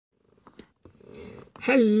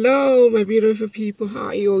Hello, my beautiful people. How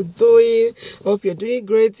are you all doing? Hope you're doing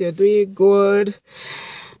great. You're doing good.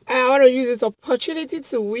 I want to use this opportunity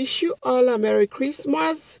to wish you all a Merry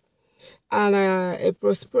Christmas and a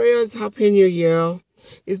prosperous Happy New Year.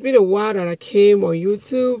 It's been a while that I came on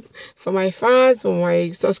YouTube. For my fans, for my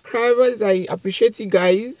subscribers, I appreciate you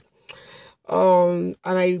guys. And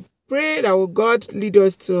I pray that God lead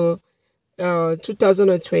us to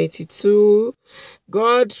 2022.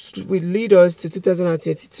 God will lead us to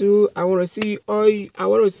 2022. I want to see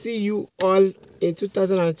you all in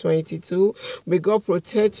 2022. May God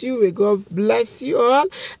protect you. May God bless you all.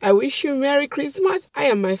 I wish you Merry Christmas. I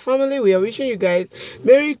and my family, we are wishing you guys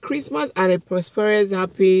Merry Christmas and a prosperous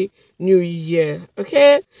Happy New Year.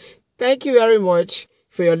 Okay? Thank you very much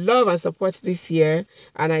for your love and support this year.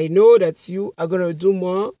 And I know that you are going to do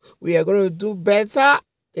more. We are going to do better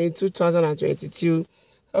in 2022.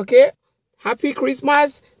 Okay? Happy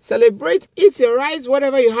Christmas. Celebrate. Eat your rice,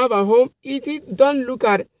 whatever you have at home. Eat it. Don't look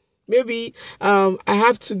at maybe I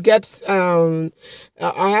have to get I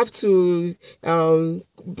have to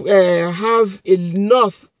have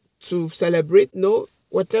enough to celebrate. No,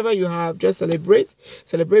 whatever you have, just celebrate.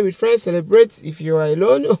 Celebrate with friends. Celebrate if you are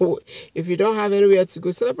alone or if you don't have anywhere to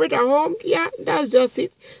go. Celebrate at home. Yeah, that's just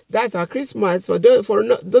it. That's our Christmas. For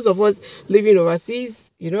those of us living overseas,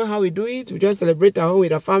 you know how we do it. We just celebrate at home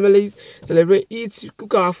with our families. Celebrate, eat,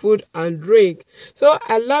 cook our food and drink. So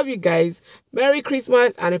I love you guys. Merry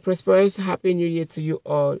Christmas and a prosperous Happy New Year to you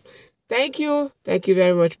all. Thank you. Thank you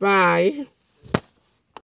very much. Bye.